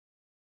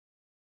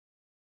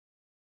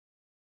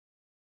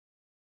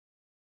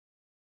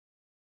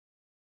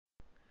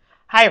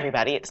Hi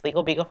everybody, it's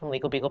Legal Beagle from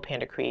Legal Beagle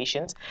Panda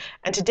Creations,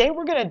 and today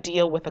we're going to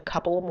deal with a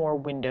couple more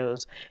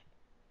windows,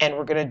 and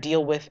we're going to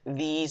deal with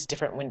these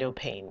different window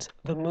panes: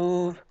 the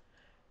move,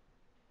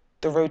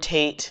 the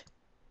rotate,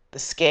 the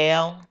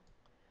scale,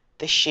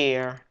 the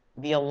shear,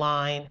 the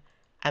align,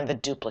 and the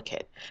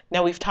duplicate.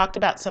 Now we've talked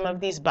about some of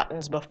these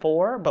buttons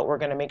before, but we're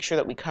going to make sure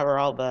that we cover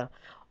all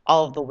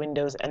of the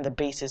windows and the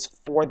bases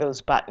for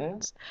those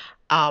buttons,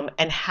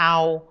 and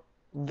how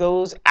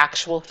those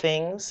actual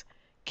things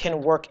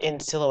can work in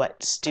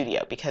Silhouette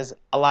Studio, because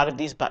a lot of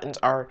these buttons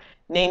are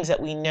names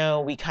that we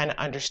know, we kind of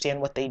understand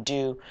what they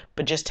do,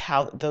 but just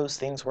how those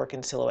things work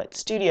in Silhouette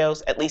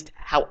Studios, at least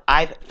how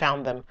I've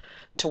found them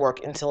to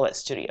work in Silhouette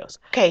Studios.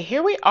 Okay,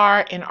 here we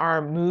are in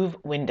our move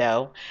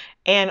window,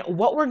 and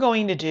what we're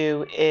going to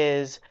do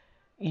is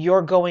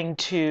you're going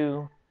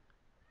to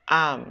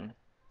um,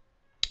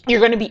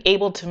 be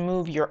able to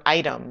move your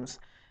items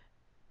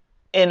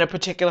in a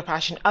particular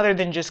fashion other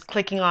than just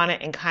clicking on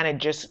it and kind of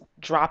just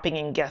dropping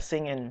and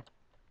guessing and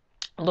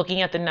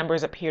looking at the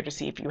numbers up here to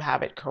see if you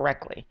have it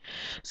correctly.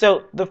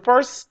 So the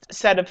first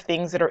set of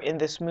things that are in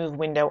this move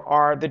window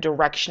are the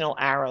directional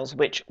arrows,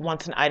 which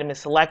once an item is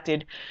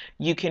selected,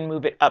 you can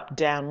move it up,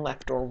 down,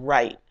 left, or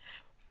right.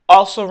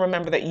 Also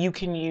remember that you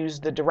can use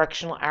the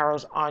directional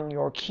arrows on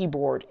your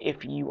keyboard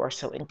if you are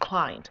so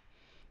inclined.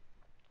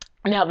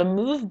 Now the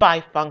move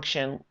by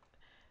function,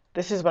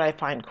 this is what I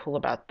find cool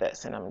about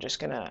this, and I'm just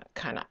going to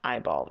kind of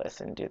eyeball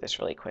this and do this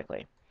really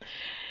quickly.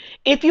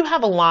 If you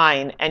have a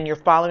line and you're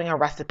following a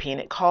recipe and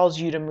it calls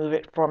you to move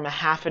it from a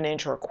half an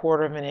inch or a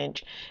quarter of an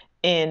inch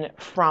in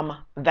from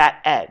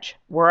that edge,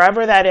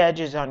 wherever that edge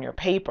is on your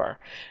paper,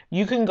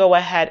 you can go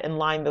ahead and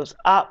line those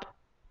up,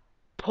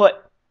 put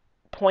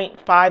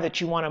 0.5 that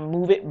you want to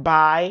move it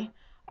by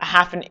a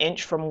half an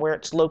inch from where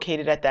it's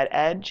located at that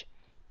edge,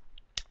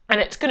 and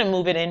it's going to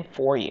move it in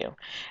for you.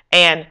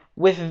 And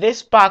with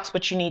this box,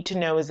 what you need to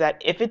know is that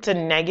if it's a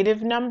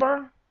negative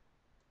number,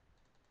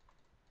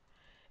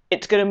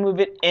 it's going to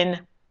move it in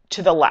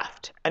to the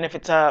left. And if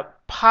it's a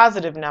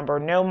positive number,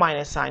 no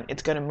minus sign,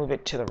 it's going to move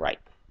it to the right.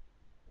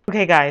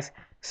 Okay, guys,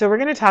 so we're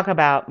going to talk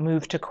about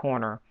move to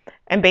corner.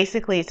 And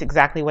basically, it's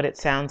exactly what it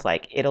sounds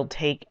like. It'll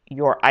take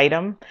your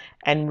item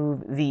and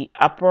move the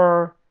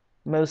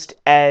uppermost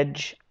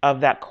edge of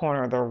that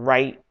corner,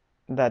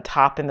 the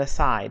top and the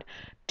side,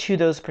 to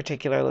those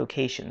particular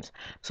locations.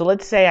 So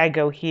let's say I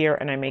go here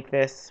and I make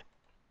this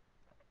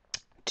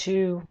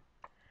 2,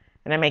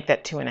 and I make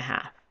that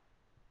 2.5.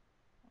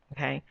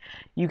 Okay,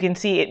 you can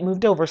see it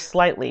moved over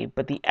slightly,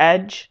 but the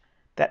edge,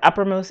 that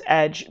uppermost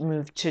edge,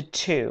 moved to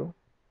 2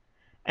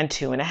 and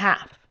 2.5.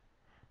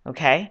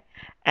 Okay,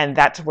 and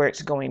that's where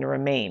it's going to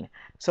remain.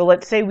 So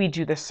let's say we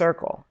do the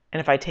circle,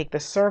 and if I take the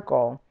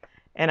circle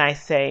and I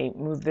say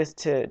move this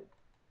to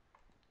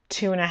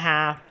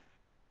 2.5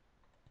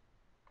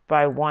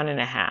 by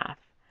 1.5,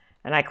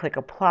 and I click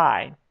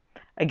apply,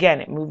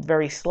 again it moved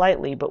very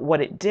slightly, but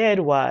what it did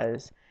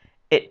was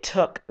it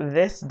took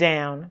this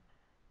down.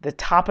 The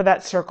top of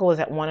that circle is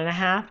at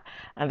 1.5,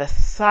 and the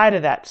side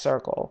of that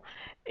circle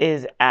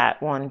is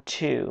at 1,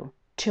 2,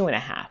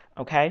 2.5.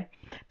 Okay,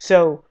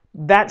 so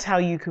that's how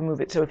you can move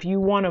it. So if you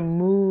want to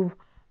move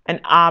an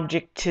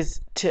object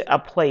to a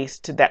place,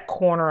 to that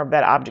corner of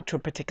that object, to a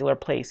particular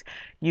place,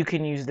 you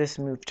can use this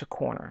move to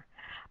corner.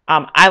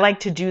 I like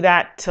to do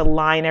that to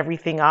line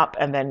everything up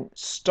and then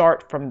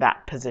start from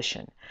that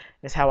position,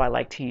 is how I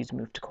like to use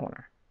move to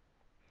corner.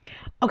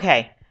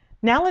 Okay,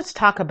 now let's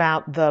talk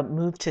about the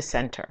move to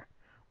center.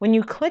 When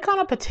you click on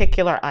a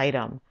particular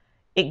item,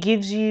 it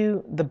gives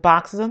you the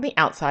boxes on the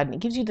outside, and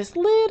it gives you this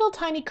little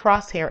tiny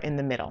crosshair in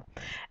the middle.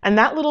 And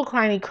that little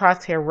tiny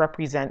crosshair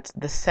represents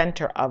the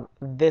center of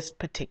this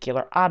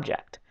particular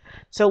object.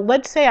 So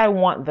let's say I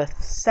want the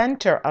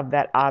center of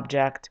that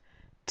object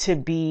to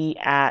be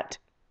at,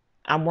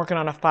 I'm working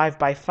on a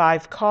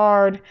 5x5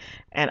 card,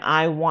 and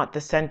I want the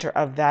center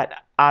of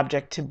that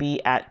object to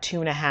be at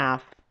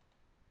 2.5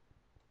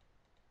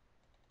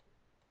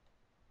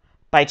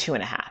 by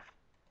 2.5.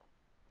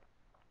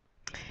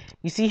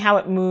 You see how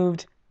it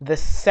moved the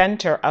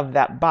center of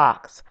that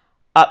box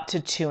up to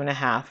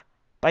 2.5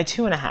 by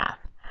 2.5.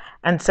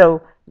 And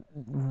so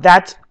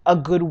that's a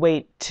good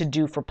way to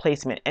do for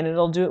placement. And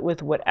it'll do it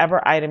with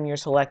whatever item you're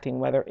selecting,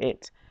 whether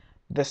it's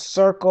the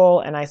circle,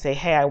 and I say,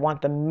 hey, I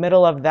want the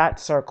middle of that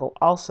circle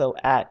also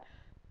at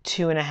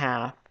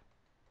 2.5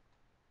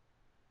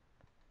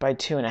 by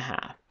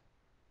 2.5.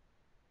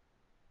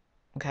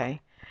 Okay,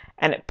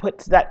 and it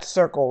puts that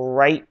circle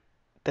right,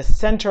 the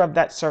center of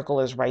that circle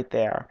is right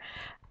there.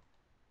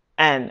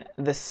 And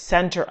the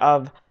center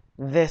of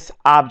this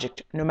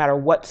object, no matter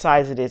what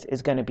size it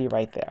is going to be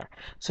right there.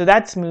 So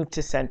that's moved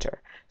to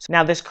center. So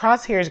now this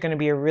crosshair is going to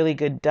be a really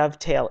good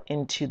dovetail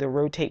into the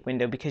rotate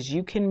window, because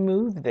you can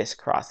move this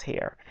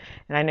crosshair.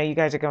 And I know you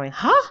guys are going,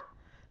 huh?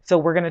 So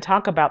we're going to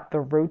talk about the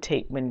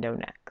rotate window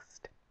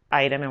next.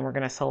 Item, and we're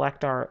going to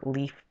select our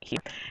leaf here.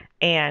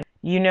 And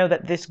you know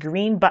that this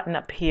green button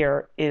up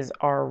here is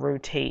our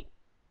rotate,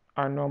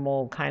 our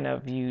normal kind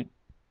of, you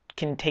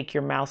can take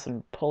your mouse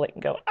and pull it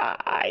and go,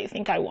 I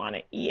think I want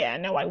it. Yeah,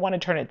 no, I want to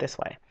turn it this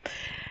way.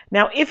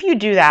 Now, if you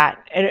do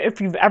that, and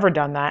if you've ever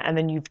done that, and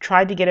then you've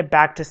tried to get it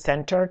back to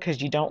center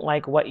because you don't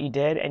like what you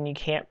did and you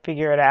can't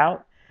figure it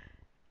out,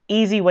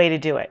 easy way to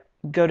do it.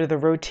 Go to the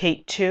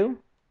rotate to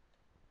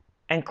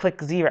and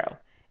click 0.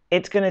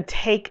 It's going to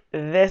take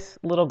this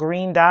little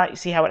green dot, you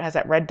see how it has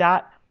that red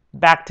dot,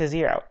 back to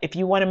 0. If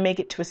you want to make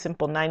it to a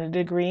simple 90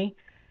 degree,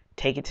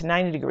 take it to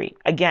 90 degree.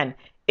 Again,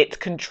 it's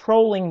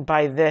controlling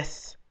by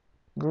this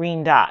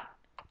green dot.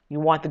 You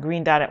want the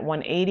green dot at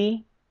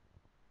 180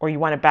 or you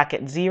want it back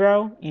at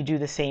 0, you do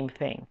the same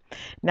thing.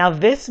 Now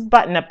this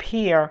button up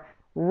here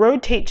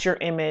rotates your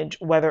image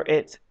whether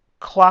it's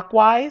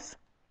clockwise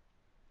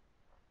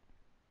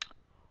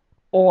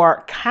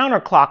or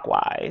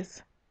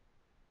counterclockwise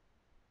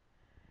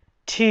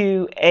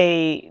to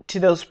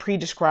those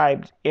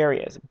pre-described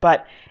areas,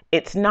 but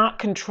it's not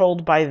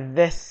controlled by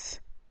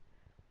this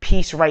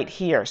piece right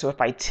here. So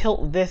if I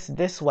tilt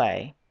this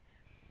way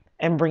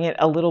and bring it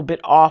a little bit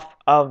off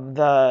of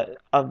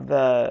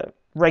the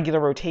regular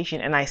rotation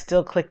and I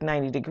still click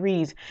 90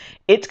 degrees,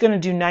 it's going to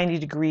do 90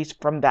 degrees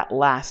from that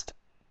last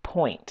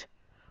point.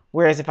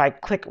 Whereas if I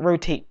click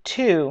rotate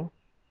to,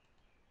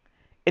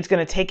 it's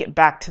going to take it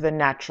back to the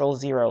natural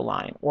 0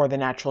 line or the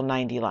natural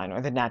 90 line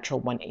or the natural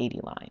 180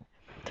 line.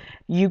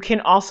 You can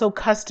also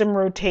custom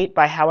rotate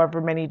by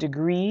however many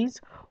degrees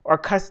or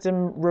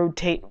custom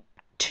rotate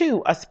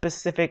to a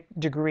specific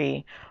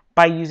degree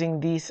by using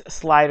these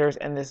sliders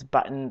and this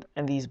button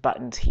and these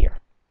buttons here.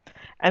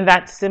 And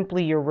that's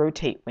simply your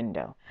rotate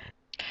window.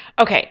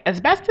 Okay, as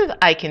best as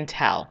I can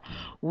tell,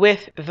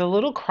 with the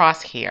little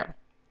cross here,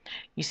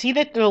 you see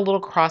that the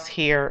little cross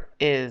here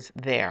is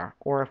there,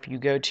 or if you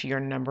go to your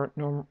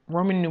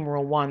Roman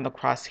numeral 1, the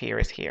cross here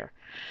is here.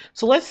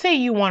 So let's say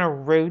you want to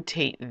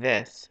rotate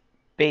this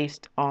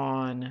based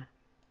on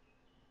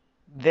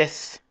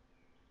this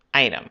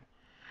item.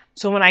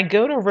 So when I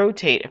go to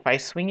rotate, if I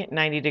swing it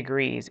 90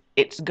 degrees,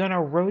 it's going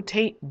to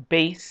rotate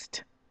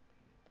based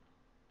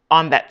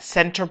on that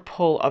center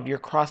pull of your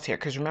crosshair,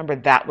 because remember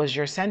that was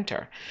your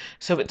center.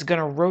 So it's going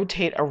to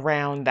rotate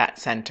around that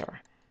center.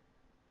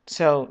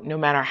 So no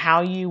matter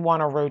how you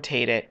want to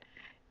rotate it,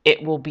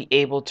 it will be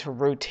able to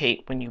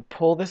rotate. When you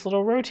pull this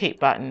little rotate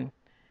button,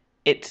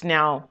 it's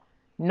now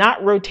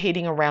not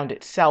rotating around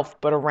itself,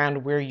 but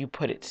around where you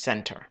put its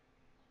center.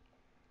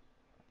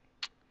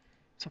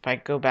 So if I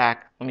go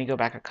back, let me go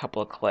back a couple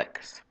of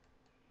clicks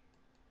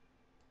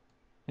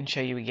and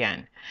show you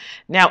again.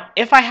 Now,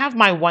 if I have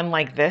my one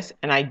like this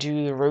and I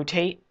do the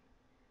rotate,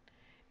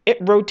 it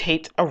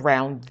rotates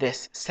around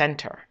this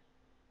center,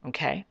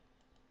 okay?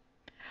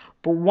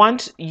 But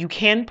once you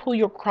can pull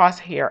your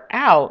crosshair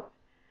out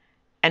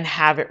and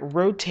have it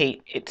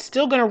rotate, it's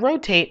still going to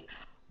rotate,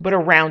 but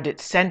around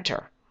its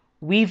center.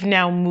 We've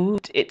now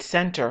moved its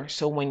center,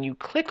 so when you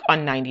click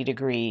on 90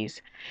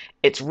 degrees,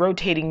 it's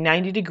rotating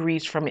 90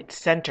 degrees from its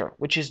center,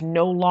 which is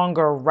no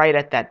longer right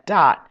at that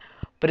dot,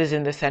 but is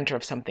in the center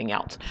of something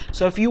else.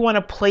 So if you want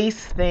to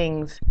place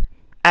things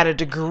at a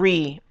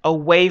degree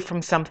away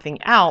from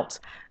something else,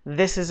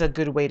 this is a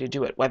good way to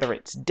do it, whether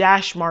it's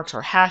dash marks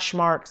or hash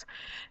marks.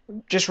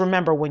 Just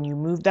remember, when you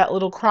move that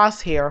little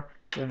crosshair,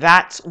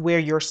 that's where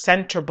your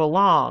center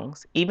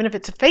belongs, even if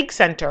it's a fake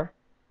center,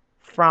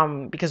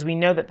 because we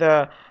know that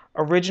the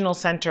original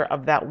center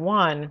of that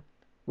one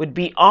would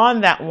be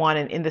on that one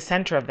and in the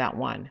center of that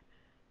one.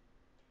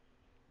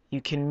 You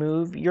can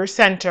move your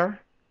center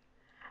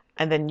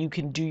and then you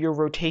can do your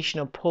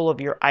rotational pull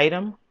of your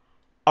item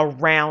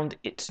around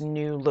its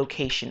new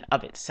location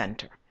of its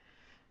center.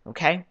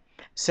 Okay,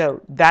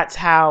 so that's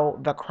how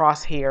the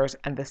crosshairs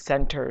and the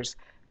centers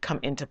come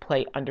into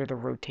play under the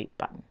rotate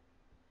button.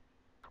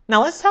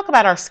 Now let's talk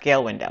about our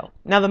scale window.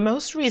 Now the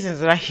most reasons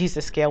that I use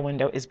the scale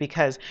window is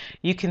because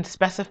you can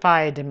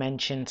specify a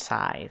dimension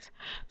size.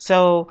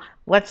 So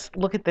let's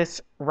look at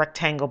this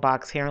rectangle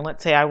box here and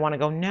let's say I want to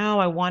go, no,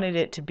 I wanted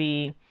it to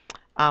be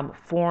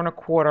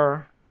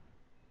 4¼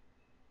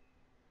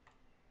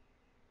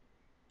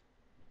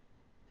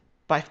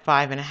 by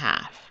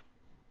 5½.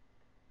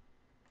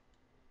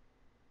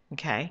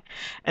 Okay,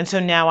 and so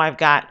now I've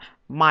got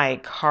my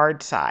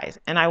card size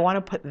and I want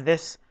to put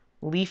this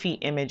leafy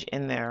image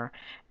in there.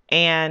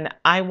 And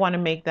I want to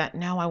make that,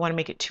 no, I want to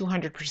make it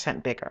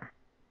 200% bigger.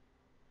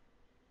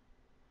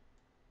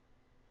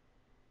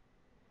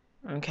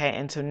 Okay,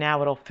 and so now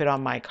it'll fit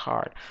on my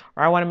card.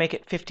 Or I want to make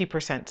it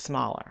 50%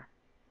 smaller.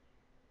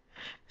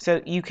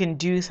 So you can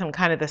do some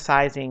kind of the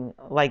sizing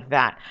like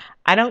that.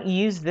 I don't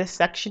use this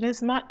section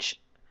as much,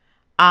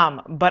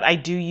 but I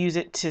do use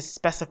it to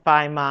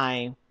specify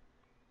my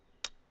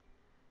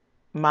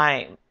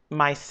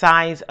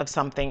size of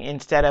something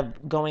instead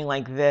of going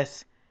like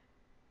this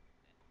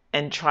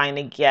and trying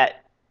to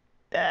get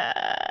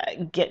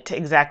to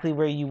exactly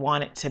where you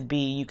want it to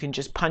be. You can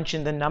just punch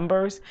in the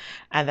numbers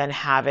and then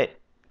have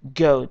it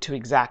go to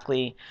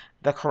exactly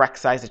the correct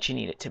size that you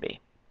need it to be.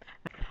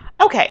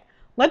 Okay,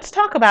 let's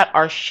talk about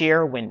our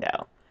shear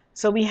window.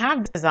 So we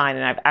have design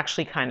and I've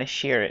actually kind of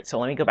sheared it. So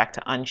let me go back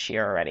to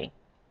unshear already.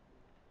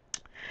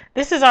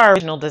 This is our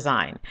original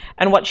design.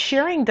 And what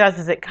shearing does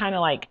is it kind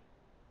of like,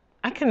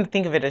 I can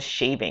think of it as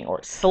shaving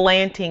or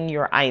slanting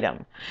your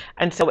item.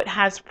 And so it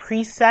has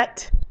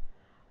preset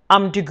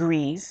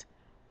degrees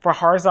for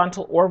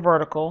horizontal or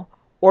vertical,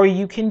 or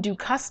you can do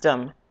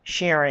custom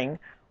shearing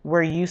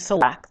where you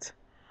select.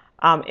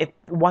 If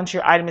once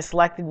your item is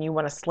selected and you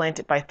want to slant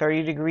it by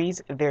 30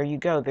 degrees, there you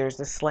go. There's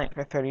the slant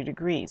for 30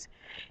 degrees.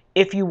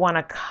 If you want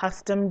to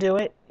custom do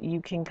it,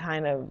 you can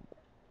kind of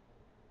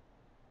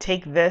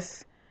take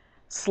this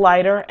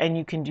slider and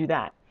you can do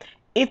that.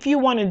 If you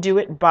want to do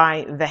it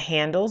by the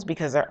handles,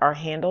 because there are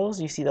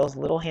handles, you see those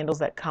little handles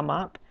that come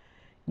up,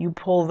 you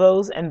pull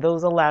those and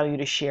those allow you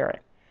to shear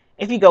it.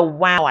 If you go,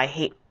 wow, I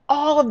hate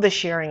all of the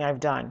shearing I've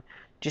done,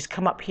 just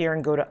come up here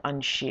and go to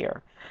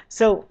unshear.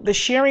 So the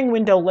shearing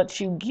window lets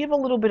you give a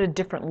little bit of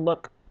different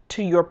look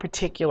to your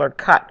particular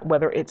cut,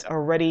 whether it's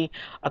already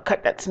a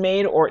cut that's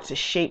made or it's a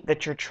shape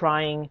that you're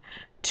trying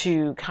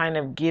to kind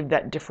of give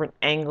that different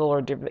angle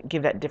or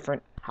give that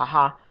different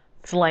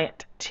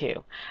slant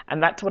to.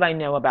 And that's what I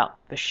know about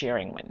the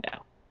shearing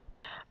window.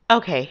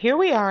 Okay, here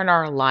we are in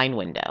our align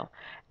window.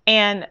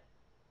 And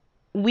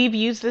we've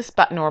used this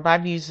button, or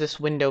I've used this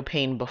window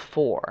pane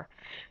before.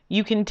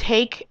 You can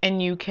take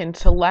and you can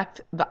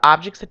select the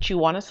objects that you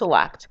want to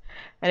select.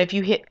 And if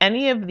you hit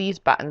any of these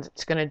buttons,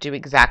 it's going to do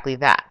exactly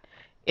that.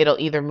 It'll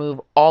either move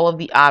all of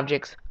the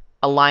objects,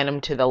 align them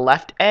to the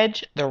left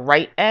edge, the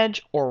right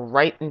edge, or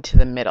right into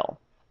the middle.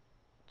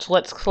 So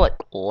let's click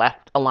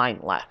left, align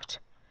left.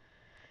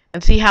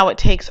 And see how it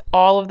takes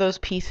all of those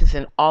pieces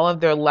and all of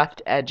their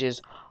left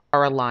edges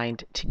are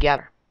aligned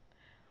together.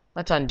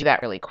 Let's undo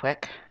that really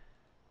quick.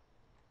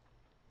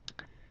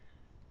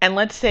 And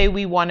let's say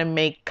we want to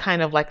make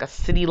kind of like a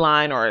city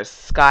line or a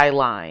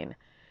skyline.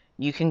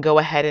 You can go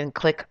ahead and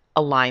click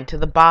align to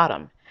the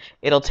bottom.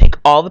 It'll take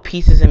all the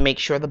pieces and make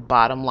sure the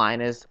bottom line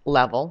is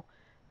level.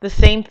 The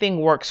same thing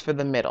works for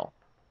the middle.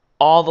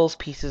 All those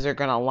pieces are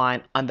going to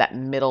align on that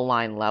middle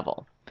line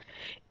level.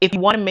 If you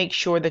want to make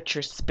sure that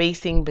you're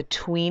spacing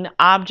between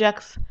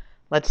objects,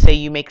 let's say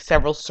you make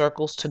several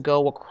circles to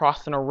go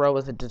across in a row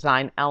as a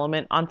design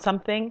element on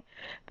something,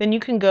 then you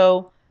can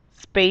go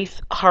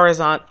space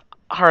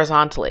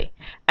horizontally,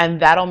 and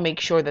that'll make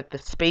sure that the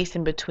space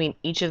in between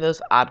each of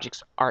those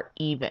objects are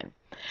even.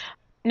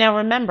 Now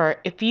remember,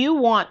 if you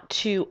want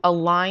to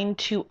align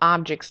two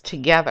objects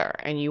together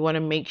and you want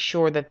to make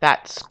sure that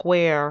that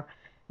square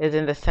is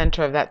in the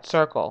center of that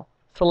circle,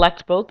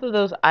 select both of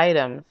those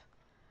items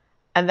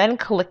and then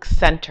click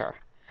center.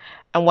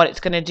 And what it's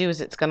going to do is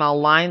it's going to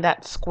align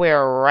that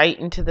square right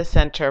into the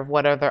center of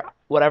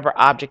whatever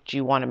object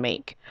you want to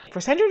make.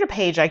 For center to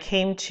page, I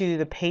came to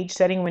the page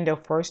setting window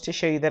first to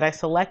show you that I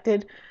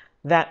selected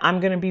that I'm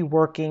going to be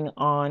working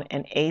on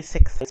an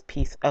A6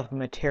 piece of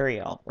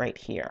material right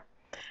here.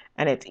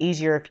 And it's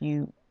easier if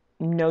you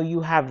know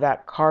you have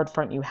that card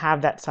front, you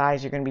have that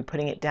size, you're going to be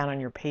putting it down on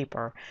your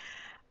paper,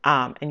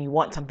 and you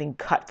want something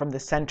cut from the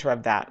center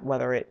of that,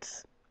 whether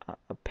it's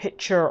a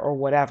picture or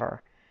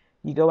whatever.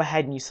 You go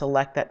ahead and you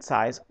select that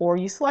size, or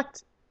you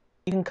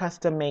can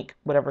custom make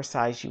whatever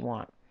size you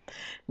want.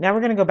 Now we're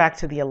going to go back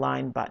to the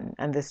align button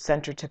and this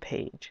center to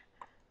page.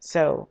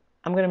 So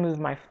I'm going to move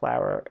my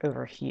flower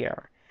over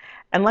here.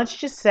 And let's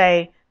just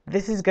say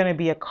this is going to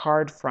be a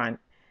card front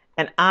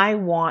and I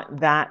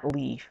want that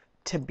leaf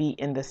to be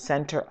in the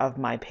center of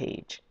my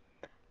page.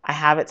 I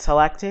have it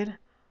selected.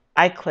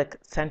 I click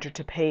center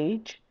to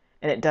page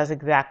and it does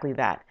exactly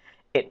that.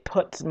 It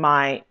puts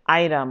my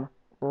item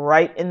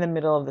right in the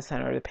middle of the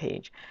center of the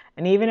page.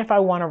 And even if I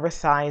want to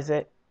resize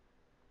it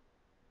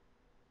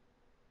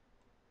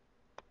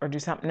or do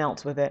something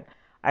else with it,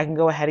 I can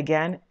go ahead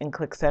again and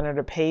click center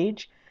to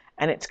page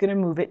and it's going to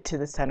move it to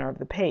the center of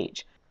the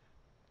page.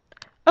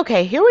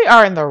 Okay, here we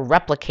are in the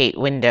replicate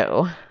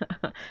window.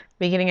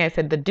 Beginning I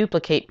said the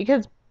duplicate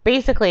because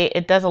basically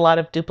it does a lot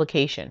of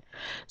duplication.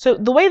 So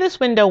the way this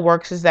window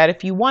works is that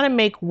if you want to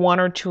make one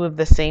or two of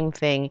the same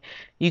thing,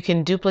 you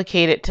can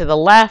duplicate it to the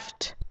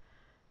left,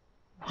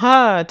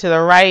 to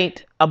the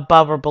right,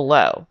 above or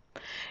below.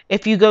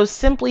 If you go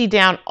simply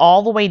down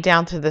all the way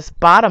down to this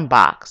bottom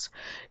box,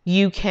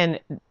 you can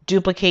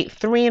duplicate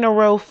 3 in a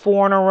row,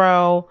 4 in a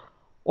row,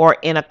 or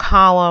in a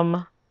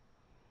column.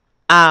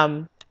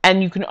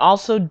 And you can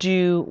also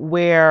do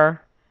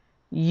where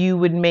you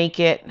would make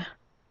it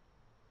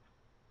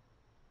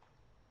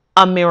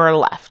a mirror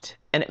left,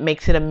 and it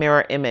makes it a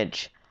mirror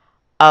image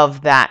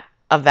of that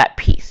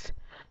piece.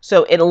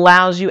 So it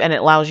allows you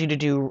to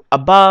do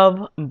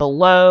above,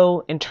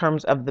 below in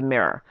terms of the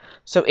mirror.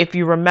 So if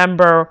you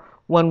remember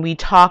when we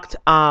talked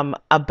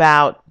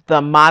about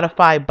the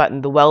modify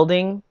button, the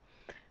welding,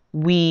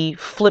 we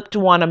flipped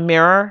one a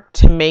mirror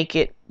to make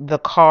it the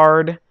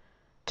card,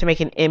 to make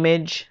an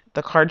image,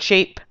 the card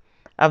shape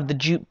of the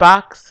jute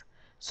box.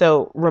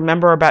 So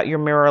remember about your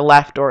mirror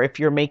left, or if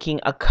you're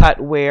making a cut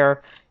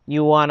where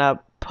you want to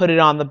put it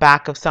on the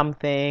back of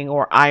something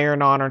or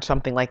iron on or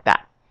something like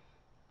that.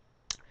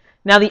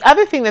 Now the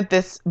other thing that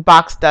this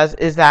box does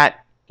is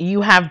that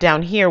you have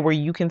down here where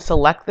you can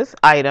select this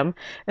item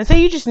and say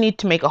you just need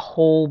to make a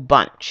whole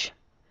bunch.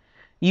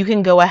 you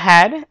can go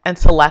ahead and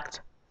select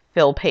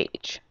fill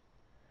page.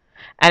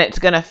 And it's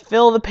going to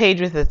fill the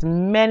page with as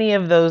many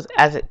of those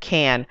as it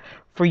can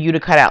for you to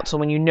cut out. So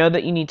when you know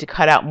that you need to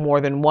cut out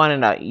more than one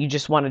and you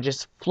just want to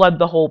just flood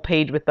the whole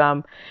page with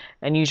them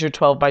and use your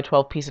 12 by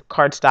 12 piece of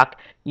cardstock,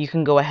 you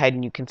can go ahead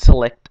and you can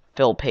select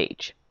fill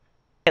page.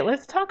 Okay,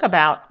 let's talk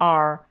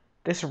about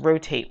this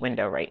rotate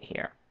window right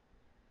here.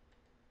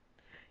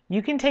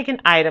 You can take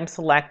an item,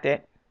 select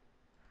it,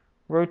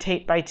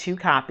 rotate by 2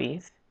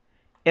 copies.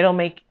 It'll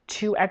make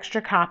 2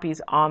 extra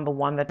copies on the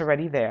one that's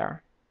already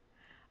there.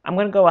 I'm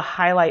going to go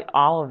highlight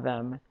all of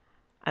them,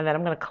 and then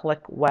I'm going to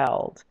click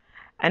weld.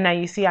 And now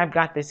you see I've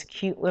got this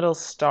cute little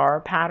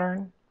star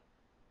pattern.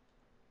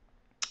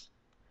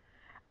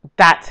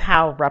 That's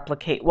how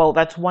replicate, well,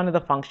 that's one of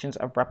the functions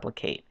of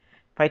replicate.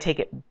 If I take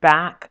it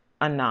back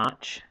a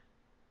notch,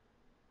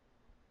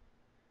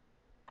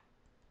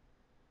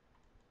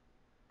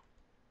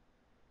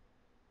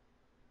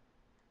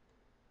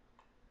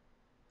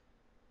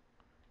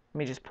 let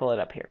me just pull it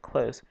up here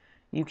close.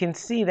 You can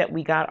see that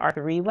we got our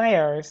 3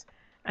 layers,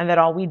 and that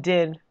all we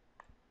did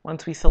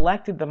once we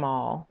selected them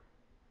all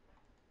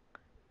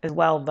is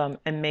weld them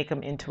and make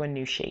them into a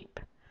new shape.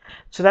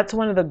 So that's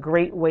one of the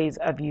great ways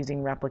of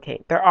using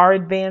replicate. There are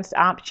advanced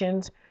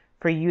options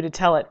for you to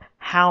tell it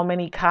how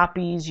many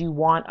copies you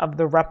want of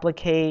the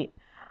replicate,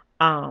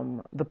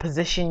 the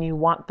position you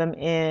want them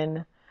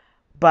in,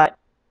 but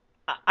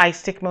I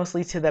stick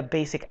mostly to the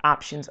basic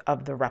options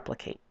of the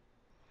replicate.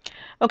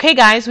 Okay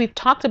guys, we've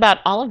talked about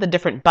all of the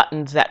different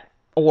buttons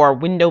or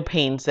window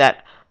panes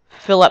that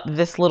fill up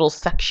this little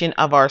section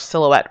of our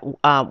silhouette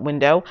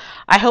window.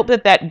 I hope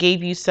that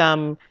gave you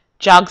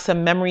jog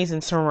some memories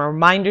and some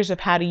reminders of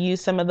how to use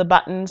some of the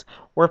buttons,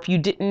 or if you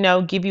didn't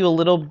know, give you a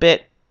little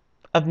bit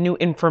of new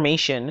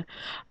information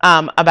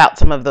about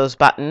some of those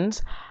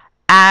buttons.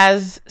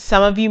 As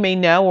some of you may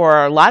know,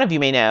 or a lot of you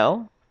may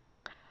know,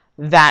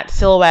 that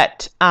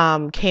Silhouette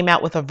came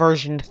out with a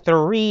version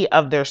 3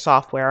 of their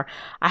software.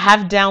 I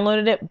have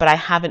downloaded it, but I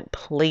haven't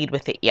played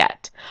with it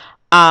yet.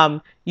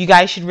 You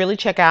guys should really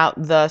check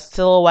out the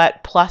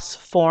Silhouette Plus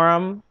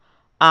forum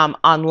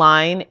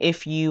online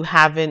if you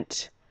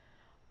haven't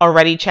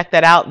already checked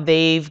that out.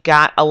 They've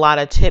got a lot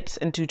of tips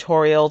and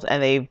tutorials,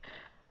 and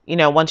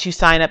once you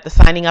sign up, the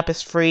signing up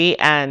is free,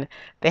 and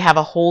they have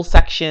a whole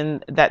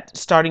section that's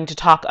starting to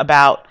talk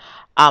about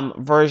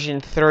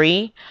version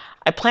 3.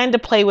 I plan to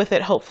play with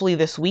it hopefully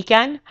this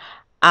weekend,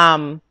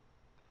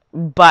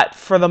 but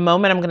for the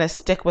moment I'm going to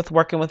stick with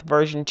working with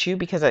version 2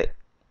 because at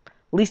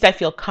least I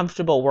feel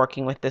comfortable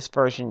working with this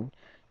version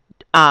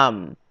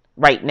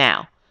right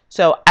now.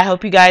 So I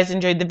hope you guys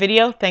enjoyed the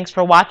video. Thanks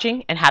for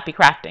watching, and happy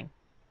crafting.